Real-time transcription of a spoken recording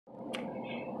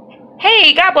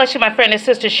Hey, God bless you, my friend and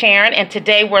sister Sharon. And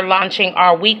today we're launching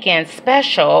our weekend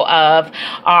special of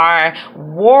our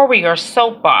Warrior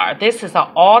Soap Bar. This is an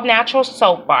all-natural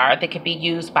soap bar that can be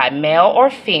used by male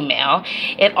or female.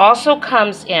 It also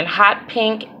comes in hot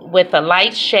pink with a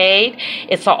light shade.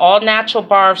 It's an all-natural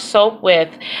bar of soap with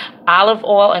olive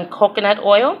oil and coconut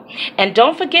oil. And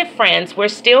don't forget, friends, we're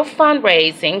still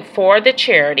fundraising for the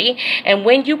charity. And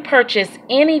when you purchase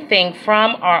anything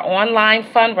from our online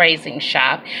fundraising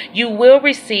shop, you will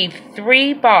receive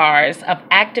 3 bars of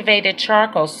activated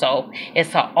charcoal soap.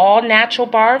 It's an all-natural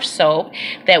bar of soap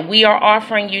that we are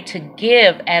offering you to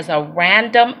give as a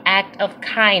random act of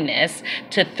kindness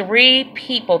to 3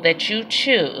 people that you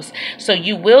choose. So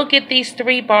you will get these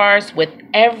 3 bars with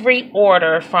every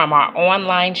order from our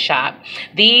online shop.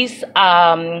 These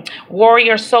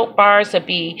Warrior soap bars will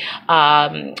be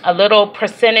a little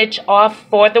percentage off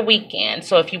for the weekend.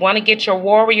 So if you want to get your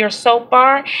Warrior soap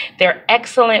bar, they're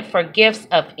excellent for gifts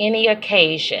of any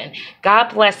occasion. God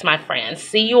bless, my friends.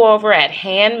 See you over at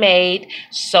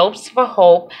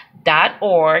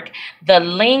handmadesoapsforhope.org. The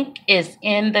link is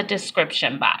in the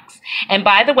description box. And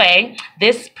by the way,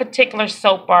 this particular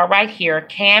soap bar right here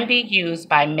can be used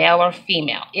by male or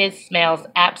female. It smells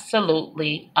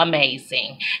absolutely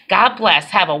amazing. God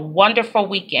bless. Have a wonderful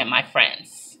weekend, my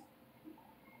friends.